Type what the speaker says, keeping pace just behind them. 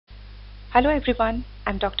Hello everyone,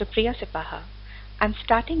 I'm Dr. Priya Sepaha. I'm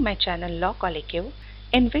starting my channel Law Collective,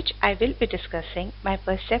 in which I will be discussing my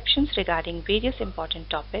perceptions regarding various important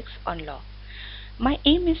topics on law. My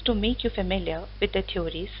aim is to make you familiar with the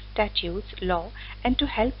theories, statutes, law, and to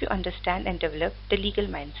help you understand and develop the legal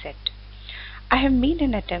mindset. I have made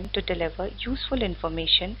an attempt to deliver useful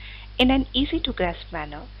information in an easy to grasp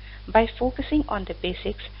manner by focusing on the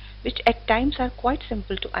basics, which at times are quite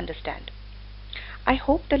simple to understand. I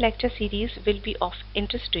hope the lecture series will be of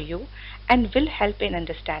interest to you and will help in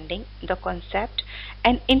understanding the concept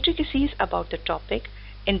and intricacies about the topic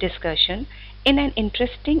in discussion in an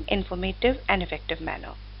interesting, informative, and effective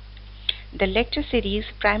manner. The lecture series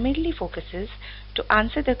primarily focuses to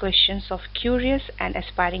answer the questions of curious and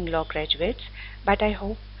aspiring law graduates, but I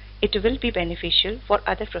hope it will be beneficial for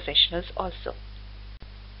other professionals also.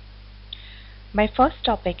 My first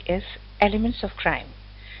topic is elements of crime.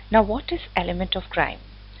 Now, what is element of crime?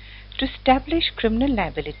 To establish criminal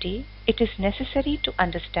liability, it is necessary to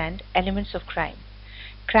understand elements of crime.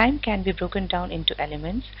 Crime can be broken down into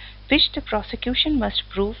elements which the prosecution must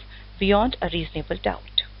prove beyond a reasonable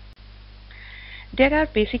doubt. There are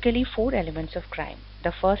basically four elements of crime.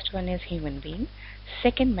 The first one is human being,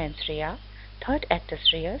 second mens rea, third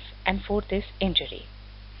actus reus, and fourth is injury.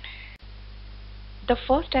 The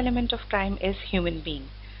first element of crime is human being,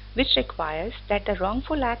 which requires that the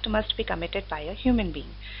wrongful act must be committed by a human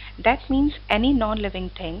being. That means any non-living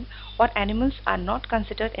thing or animals are not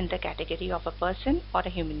considered in the category of a person or a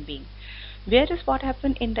human being. Whereas what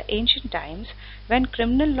happened in the ancient times, when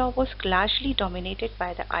criminal law was largely dominated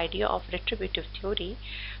by the idea of retributive theory,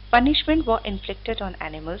 punishment were inflicted on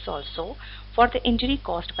animals also for the injury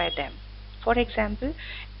caused by them. For example,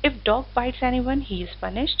 if dog bites anyone, he is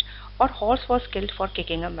punished, or horse was killed for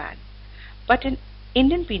kicking a man. But in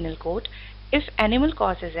Indian Penal Code, if animal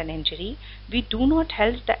causes an injury, we do not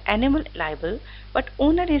hold the animal liable, but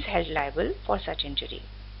owner is held liable for such injury.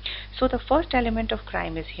 So the first element of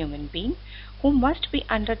crime is human being, who must be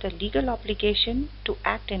under the legal obligation to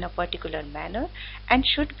act in a particular manner and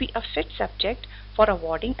should be a fit subject for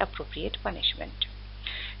awarding appropriate punishment.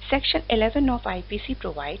 Section 11 of IPC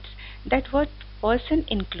provides that word person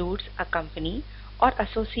includes a company or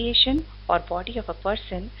association or body of a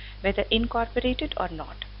person, whether incorporated or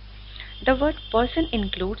not. The word person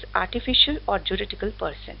includes artificial or juridical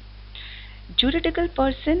person. Juridical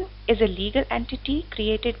person is a legal entity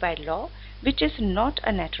created by law which is not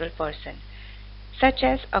a natural person, such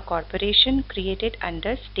as a corporation created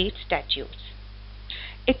under state statutes.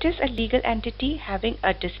 It is a legal entity having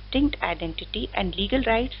a distinct identity and legal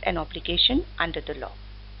rights and obligation under the law.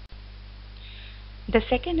 The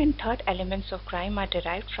second and third elements of crime are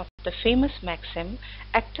derived from the famous maxim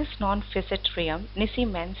actus non facit reum nisi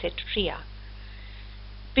mens et rea,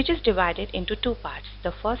 which is divided into two parts.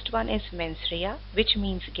 The first one is mens rea, which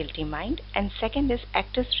means guilty mind, and second is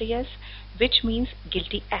actus reus, which means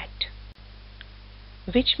guilty act,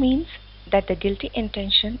 which means that the guilty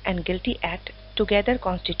intention and guilty act together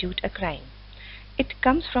constitute a crime. It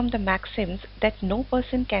comes from the maxims that no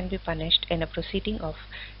person can be punished in a proceeding of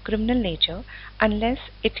criminal nature unless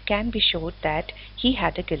it can be showed that he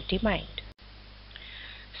had a guilty mind.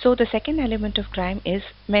 So the second element of crime is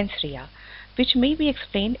mens rea, which may be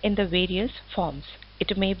explained in the various forms.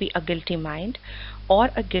 It may be a guilty mind,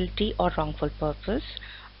 or a guilty or wrongful purpose,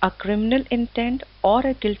 a criminal intent, or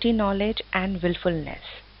a guilty knowledge and willfulness.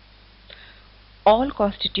 All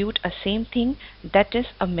constitute a same thing, that is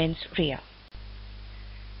a mens rea.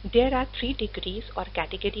 There are three degrees or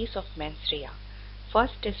categories of mens rea.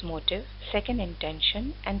 First is motive, second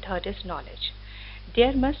intention, and third is knowledge.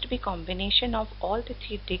 There must be combination of all the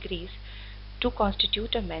three degrees to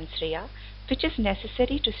constitute a mens rea, which is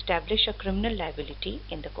necessary to establish a criminal liability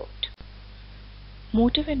in the court.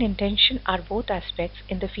 Motive and intention are both aspects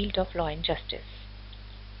in the field of law and justice.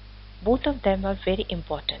 Both of them are very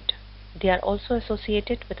important. They are also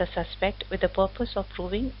associated with a suspect with the purpose of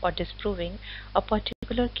proving or disproving a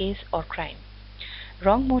particular case or crime.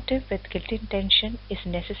 Wrong motive with guilty intention is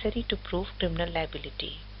necessary to prove criminal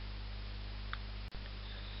liability.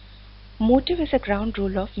 Motive is a ground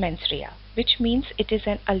rule of mens rea, which means it is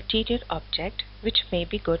an ulterior object which may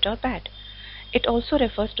be good or bad. It also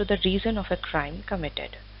refers to the reason of a crime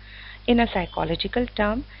committed. In a psychological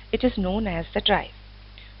term, it is known as the drive.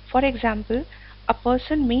 For example, a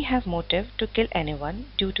person may have motive to kill anyone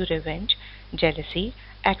due to revenge, jealousy,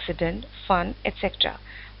 accident, fun, etc.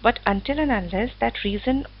 But until and unless that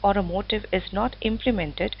reason or a motive is not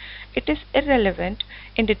implemented, it is irrelevant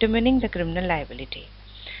in determining the criminal liability.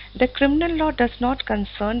 The criminal law does not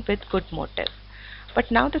concern with good motive. But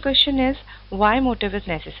now the question is, why motive is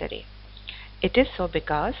necessary? It is so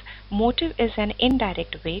because motive is an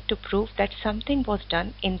indirect way to prove that something was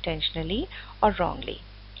done intentionally or wrongly.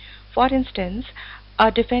 For instance,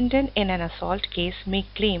 a defendant in an assault case may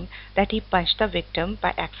claim that he punched the victim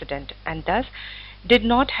by accident and thus did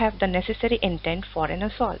not have the necessary intent for an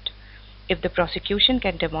assault. If the prosecution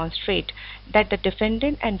can demonstrate that the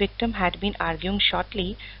defendant and victim had been arguing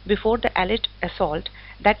shortly before the alleged assault,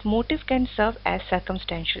 that motive can serve as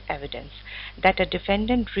circumstantial evidence that a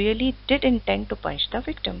defendant really did intend to punch the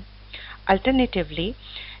victim. Alternatively,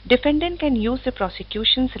 defendant can use the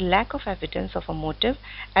prosecution's lack of evidence of a motive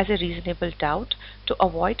as a reasonable doubt to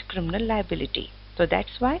avoid criminal liability. So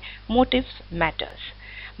that's why motives matters.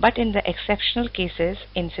 But in the exceptional cases,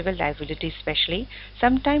 in civil liability especially,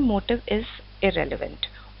 sometimes motive is irrelevant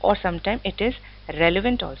or sometimes it is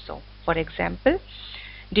relevant also. For example,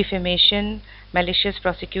 defamation, malicious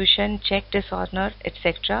prosecution, check dishonor,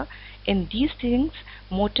 etc. In these things,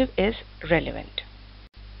 motive is relevant.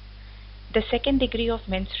 The second degree of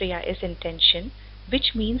mens rea is intention,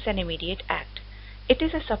 which means an immediate act. It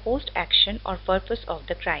is a supposed action or purpose of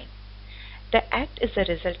the crime. The act is the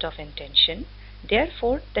result of intention.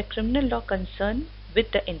 Therefore, the criminal law concern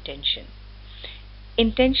with the intention.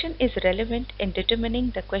 Intention is relevant in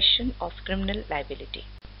determining the question of criminal liability.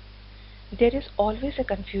 There is always a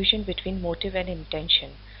confusion between motive and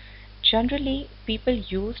intention. Generally, people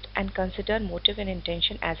used and consider motive and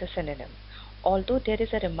intention as a synonym, although there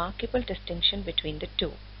is a remarkable distinction between the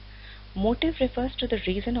two. Motive refers to the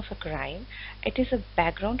reason of a crime. It is a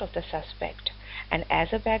background of the suspect, and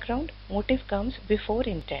as a background, motive comes before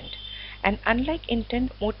intent. And unlike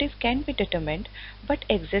intent, motive can be determined, but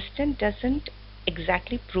existence doesn't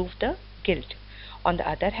exactly prove the guilt. On the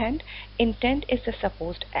other hand, intent is the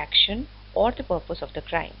supposed action or the purpose of the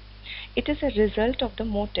crime. It is a result of the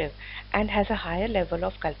motive and has a higher level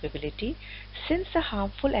of culpability since the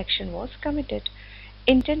harmful action was committed.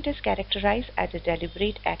 Intent is characterized as a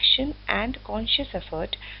deliberate action and conscious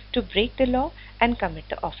effort to break the law and commit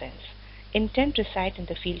the offense. Intent resides in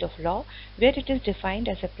the field of law, where it is defined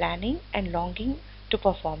as a planning and longing to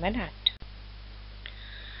perform an act.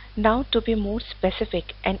 Now, to be more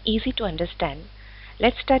specific and easy to understand,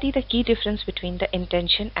 let's study the key difference between the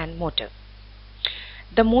intention and motive.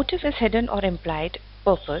 The motive is hidden or implied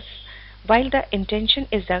purpose, while the intention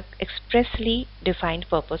is the expressly defined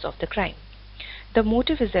purpose of the crime. The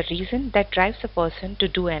motive is the reason that drives a person to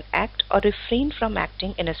do an act or refrain from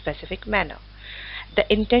acting in a specific manner.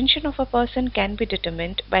 The intention of a person can be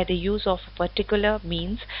determined by the use of a particular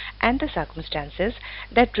means and the circumstances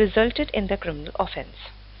that resulted in the criminal offense.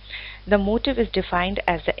 The motive is defined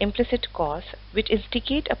as the implicit cause which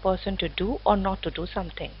instigate a person to do or not to do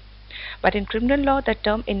something. But in criminal law, the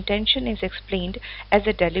term intention is explained as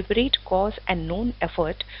a deliberate cause and known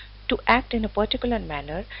effort to act in a particular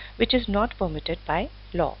manner which is not permitted by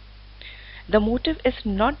law. The motive is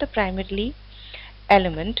not the primary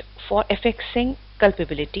element for affixing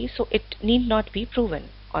culpability, so it need not be proven.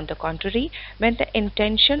 On the contrary, when the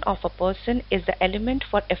intention of a person is the element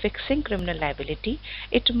for affixing criminal liability,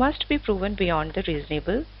 it must be proven beyond the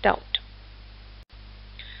reasonable doubt.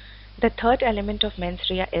 The third element of mens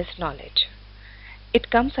rea is knowledge. It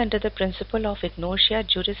comes under the principle of ignotia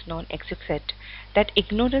juris non exuxit, that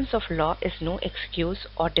ignorance of law is no excuse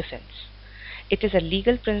or defense. It is a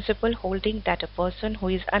legal principle holding that a person who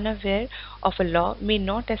is unaware of a law may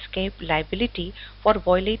not escape liability for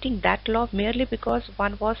violating that law merely because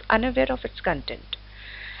one was unaware of its content.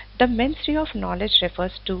 The mens rea of knowledge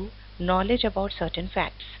refers to knowledge about certain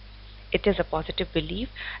facts. It is a positive belief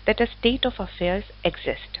that a state of affairs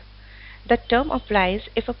exists. The term applies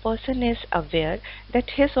if a person is aware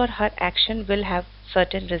that his or her action will have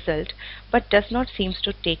certain result but does not seem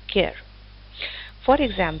to take care. For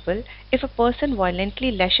example, if a person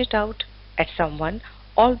violently lashes out at someone,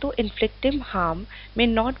 although inflicting harm may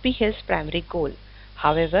not be his primary goal.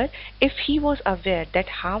 However, if he was aware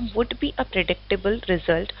that harm would be a predictable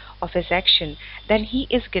result of his action, then he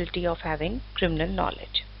is guilty of having criminal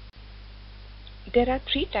knowledge. There are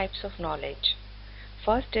three types of knowledge.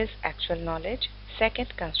 First is actual knowledge,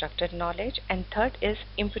 second constructed knowledge, and third is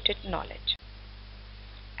imputed knowledge.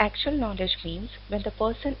 Actual knowledge means when the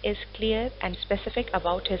person is clear and specific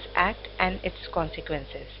about his act and its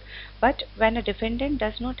consequences. But when a defendant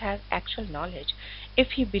does not have actual knowledge,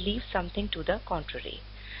 if he believes something to the contrary,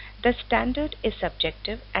 the standard is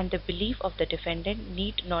subjective and the belief of the defendant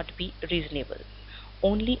need not be reasonable,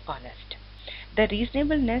 only honest. The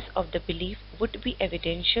reasonableness of the belief would be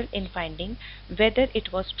evidential in finding whether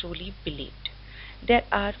it was truly believed. There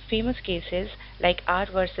are famous cases like R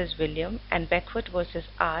versus William and Beckford versus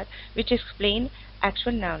R which explain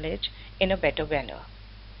actual knowledge in a better manner.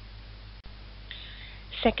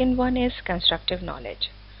 second one is constructive knowledge,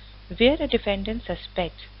 where a defendant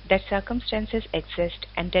suspects that circumstances exist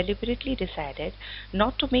and deliberately decided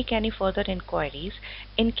not to make any further inquiries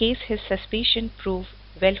in case his suspicion prove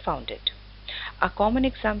well founded. A common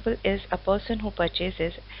example is a person who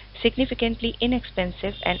purchases significantly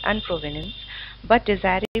inexpensive and unprovenance but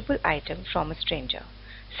desirable item from a stranger.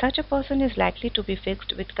 Such a person is likely to be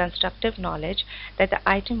fixed with constructive knowledge that the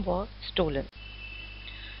item was stolen.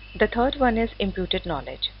 The third one is imputed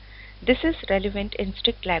knowledge. This is relevant in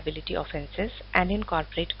strict liability offenses and in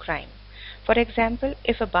corporate crime. For example,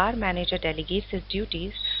 if a bar manager delegates his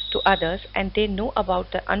duties to others and they know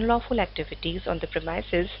about the unlawful activities on the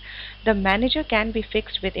premises, the manager can be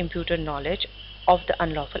fixed with imputed knowledge of the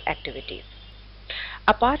unlawful activities.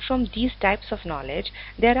 Apart from these types of knowledge,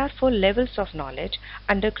 there are 4 levels of knowledge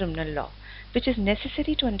under criminal law, which is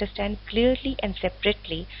necessary to understand clearly and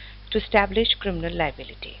separately to establish criminal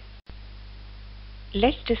liability.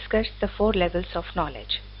 Let's discuss the 4 levels of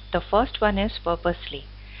knowledge. The first one is purposely.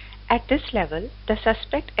 At this level, the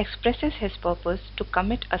suspect expresses his purpose to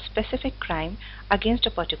commit a specific crime against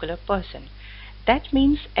a particular person. That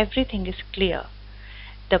means everything is clear: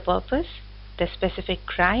 the purpose, the specific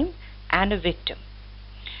crime, and a victim.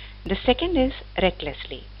 The second is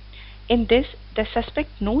recklessly. In this, the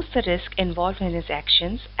suspect knows the risk involved in his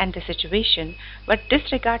actions and the situation, but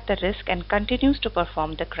disregards the risk and continues to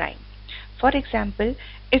perform the crime. For example,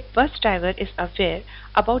 if bus driver is aware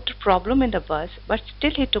about the problem in the bus but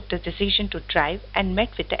still he took the decision to drive and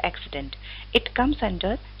met with the accident, it comes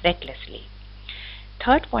under recklessly.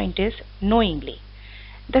 Third point is knowingly.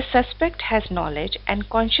 The suspect has knowledge and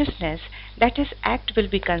consciousness that his act will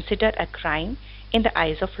be considered a crime in the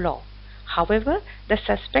eyes of law. However, the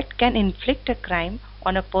suspect can inflict a crime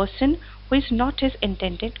on a person who is not his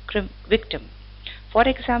intended victim. For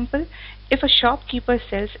example, if a shopkeeper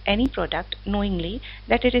sells any product knowingly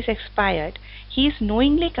that it is expired, he is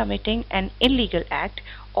knowingly committing an illegal act,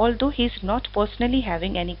 although he is not personally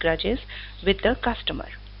having any grudges with the customer.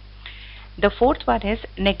 The fourth one is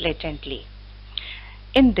negligently.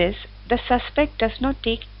 In this, the suspect does not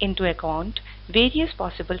take into account various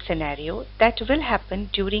possible scenarios that will happen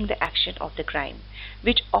during the action of the crime,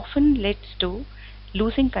 which often leads to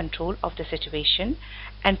losing control of the situation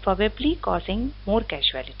and probably causing more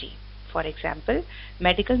casualty. For example,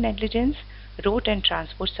 medical negligence, road and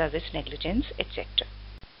transport service negligence, etc.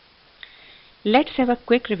 Let's have a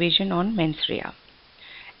quick revision on mens rea.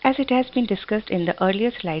 As it has been discussed in the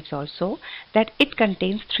earlier slides also, that it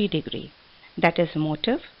contains 3 degrees, that is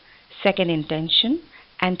motive, second intention,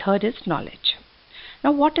 and third is knowledge.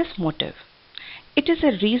 Now what is motive? It is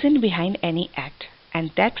a reason behind any act,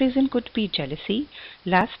 and that reason could be jealousy,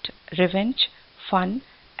 lust, revenge, fun,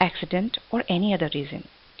 accident, or any other reason.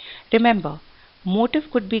 Remember, motive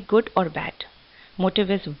could be good or bad. Motive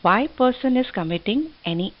is why person is committing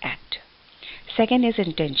any act. Second is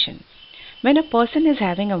intention. When a person is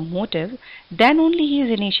having a motive, then only he is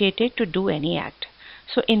initiated to do any act.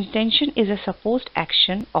 So intention is a supposed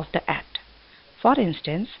action of the act. For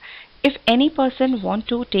instance, if any person wants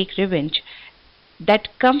to take revenge, that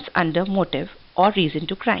comes under motive or reason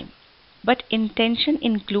to crime. But intention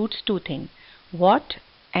includes 2 things: what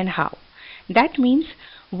and how. That means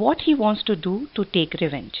what he wants to do to take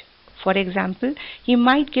revenge. For example, he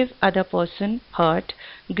might give other person hurt,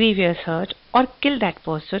 grievous hurt, or kill that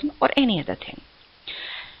person or any other thing.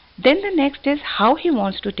 Then the next is how he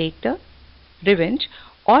wants to take the revenge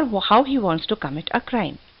or how he wants to commit a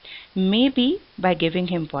crime. Maybe by giving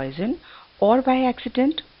him poison or by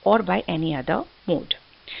accident or by any other mode.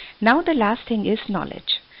 Now the last thing is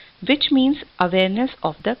knowledge, which means awareness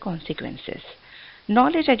of the consequences.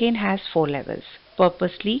 Knowledge again has 4 levels: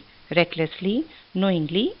 purposely, recklessly,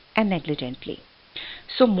 knowingly, and negligently.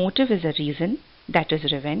 So motive is a reason, that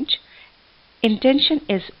is revenge. Intention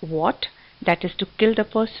is what, that is to kill the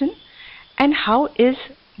person, and how is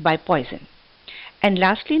by poison. And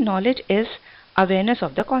lastly, knowledge is awareness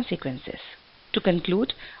of the consequences. To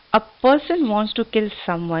conclude, a person wants to kill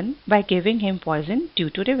someone by giving him poison due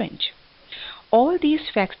to revenge. All these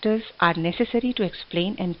factors are necessary to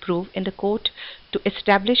explain and prove in the court to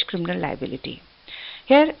establish criminal liability.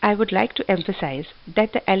 Here I would like to emphasize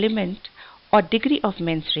that the element or degree of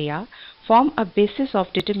mens rea form a basis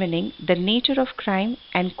of determining the nature of crime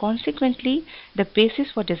and consequently the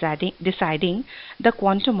basis for deciding the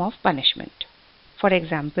quantum of punishment. For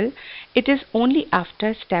example, it is only after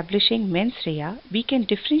establishing mens rea we can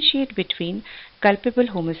differentiate between culpable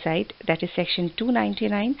homicide, that is section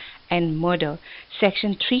 299, and murder,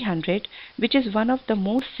 section 300, which is one of the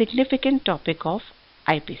most significant topic of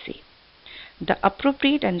IPC. The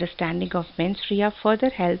appropriate understanding of mens rea further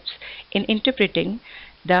helps in interpreting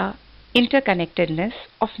the interconnectedness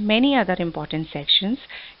of many other important sections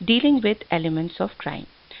dealing with elements of crime,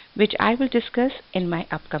 which I will discuss in my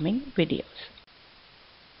upcoming videos.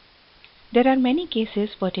 There are many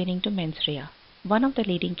cases pertaining to mens rea. One of the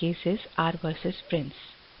leading cases R versus Prince.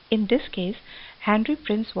 In this case, Henry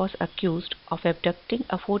Prince was accused of abducting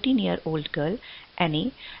a 14-year-old girl,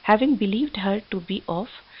 Annie, having believed her to be of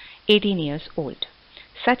 18 years old.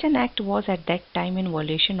 Such an act was at that time in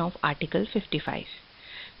violation of Article 55.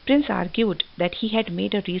 Prince argued that he had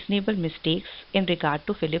made a reasonable mistake in regard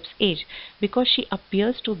to Philip's age because she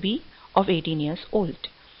appears to be of 18 years old.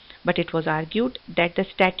 But it was argued that the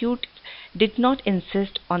statute did not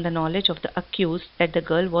insist on the knowledge of the accused that the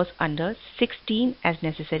girl was under 16 as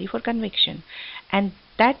necessary for conviction, and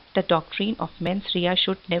that the doctrine of mens rea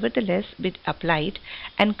should nevertheless be applied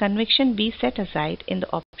and conviction be set aside in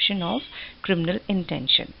the option of criminal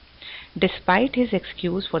intention. Despite his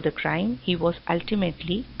excuse for the crime, he was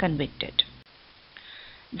ultimately convicted.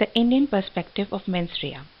 The Indian perspective of mens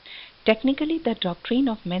rea. Technically, the doctrine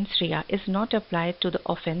of mens rea is not applied to the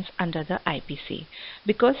offence under the IPC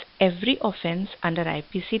because every offence under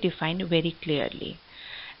IPC defined very clearly.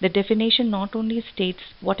 The definition not only states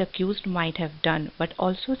what accused might have done but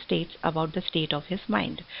also states about the state of his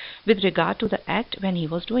mind with regard to the act when he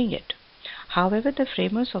was doing it. However, the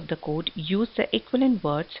framers of the code used the equivalent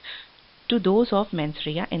words to those of mens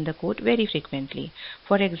rea in the code very frequently.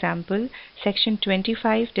 For example, section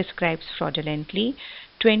 25 describes fraudulently,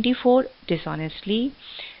 24 dishonestly,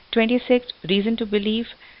 26 reason to believe,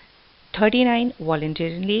 39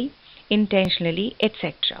 voluntarily, intentionally,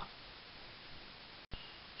 etc.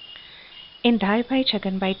 In Dhai Bhai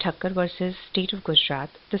Chhagan Bhai Thakkar versus State of Gujarat,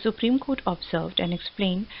 the Supreme Court observed and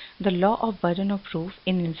explained the law of burden of proof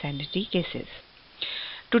in insanity cases.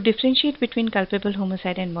 To differentiate between culpable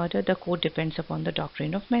homicide and murder, the court depends upon the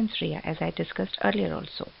doctrine of mens rea, as I discussed earlier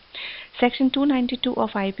also. Section 292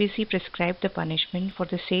 of IPC prescribed the punishment for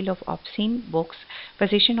the sale of obscene books,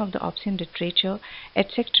 possession of the obscene literature,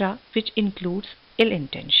 etc., which includes ill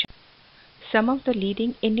intention. Some of the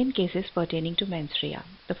leading Indian cases pertaining to mens rea.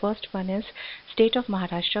 The first one is State of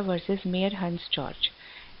Maharashtra versus Mayor Hans George.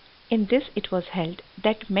 In this, it was held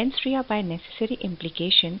that mens rea by necessary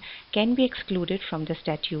implication can be excluded from the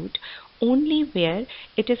statute only where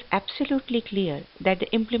it is absolutely clear that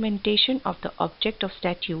the implementation of the object of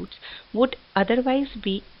statutes would otherwise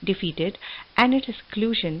be defeated, and its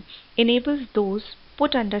exclusion enables those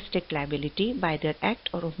put under strict liability by their act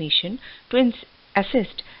or omission to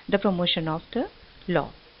assist the promotion of the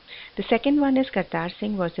law. The second one is Kartar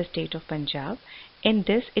Singh versus State of Punjab. In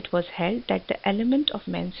this, it was held that the element of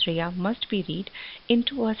mens rea must be read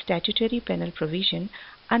into a statutory penal provision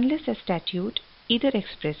unless a statute, either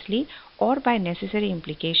expressly or by necessary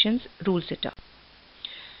implications, rules it out.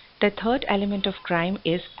 The third element of crime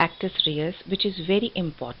is actus reus, which is very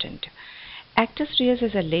important. Actus reus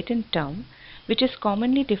is a Latin term which is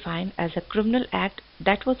commonly defined as a criminal act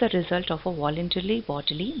that was a result of a voluntary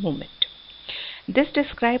bodily movement. This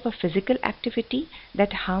describes a physical activity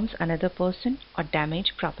that harms another person or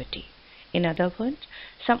damages property. In other words,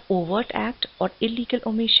 some overt act or illegal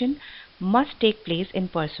omission must take place in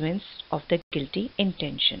pursuance of the guilty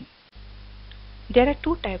intention. There are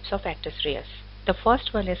two types of actus reus. The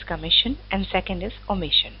first one is commission and second is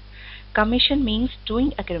omission. Commission means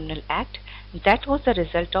doing a criminal act that was the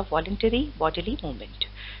result of voluntary bodily movement.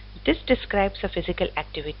 This describes a physical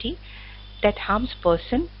activity that harms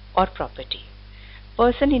person or property.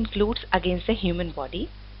 Person includes against the human body,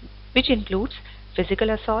 which includes physical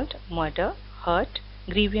assault, murder, hurt,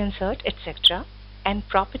 grievous hurt, etc. And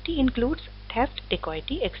property includes theft,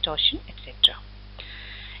 dacoity, extortion, etc.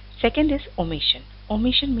 Second is omission.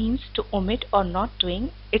 Omission means to omit or not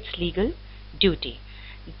doing its legal duty.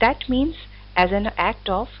 That means as an act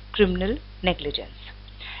of criminal negligence.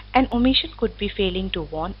 An omission could be failing to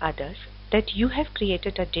warn others that you have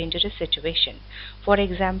created a dangerous situation. For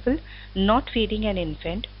example, not feeding an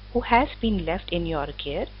infant who has been left in your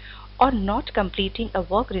care, or not completing a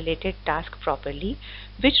work-related task properly,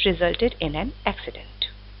 which resulted in an accident.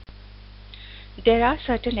 There are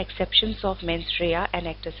certain exceptions of mens rea and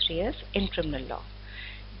actus reus in criminal law.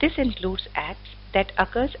 This includes acts that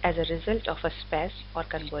occurs as a result of a spasm or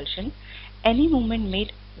convulsion, any movement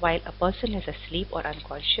made while a person is asleep or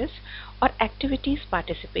unconscious, or activities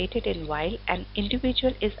participated in while an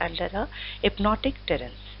individual is under a hypnotic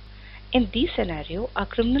trance. In these scenarios, a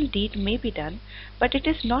criminal deed may be done, but it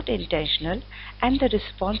is not intentional, and the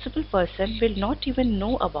responsible person will not even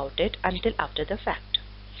know about it until after the fact.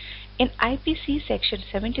 In IPC section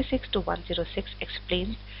 76 to 106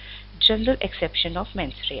 explains general exception of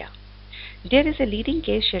mens rea. There is a leading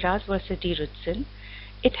case, Shiraz versus D. Rudson.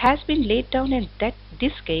 It has been laid down in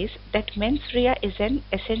this case that mens rea is an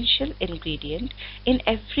essential ingredient in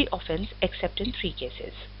every offence except in three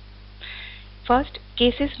cases. First,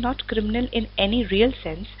 cases not criminal in any real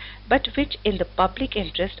sense, but which in the public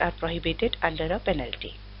interest are prohibited under a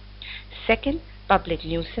penalty. Second, public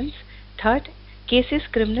nuisance. Third, cases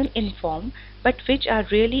criminal in form, but which are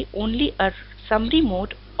really only a summary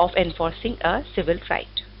mode of enforcing a civil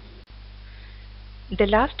right. The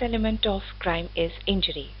last element of crime is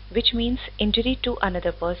injury, which means injury to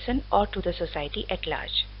another person or to the society at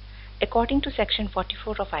large. According to Section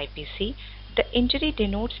 44 of IPC, the injury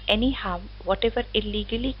denotes any harm whatever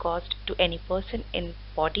illegally caused to any person in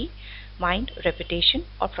body, mind, reputation,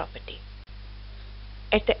 or property.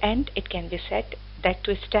 At the end, it can be said that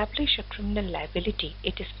to establish a criminal liability,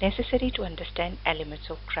 it is necessary to understand elements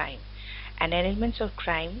of crime. And elements of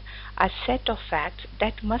crime are a set of facts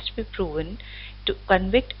that must be proven to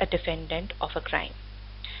convict a defendant of a crime.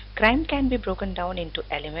 Crime can be broken down into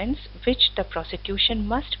elements which the prosecution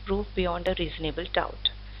must prove beyond a reasonable doubt.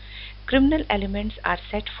 Criminal elements are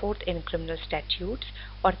set forth in criminal statutes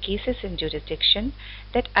or cases in jurisdiction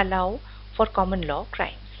that allow for common law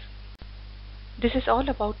crimes. This is all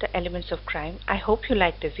about the elements of crime. I hope you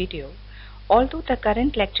liked the video. Although the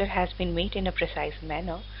current lecture has been made in a precise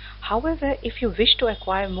manner, however, if you wish to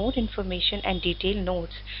acquire more information and detailed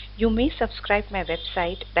notes, you may subscribe my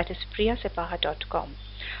website, that is priyasepaha.com.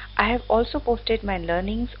 I have also posted my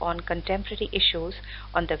learnings on contemporary issues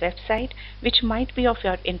on the website which might be of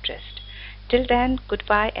your interest. Till then,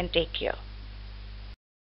 goodbye and take care.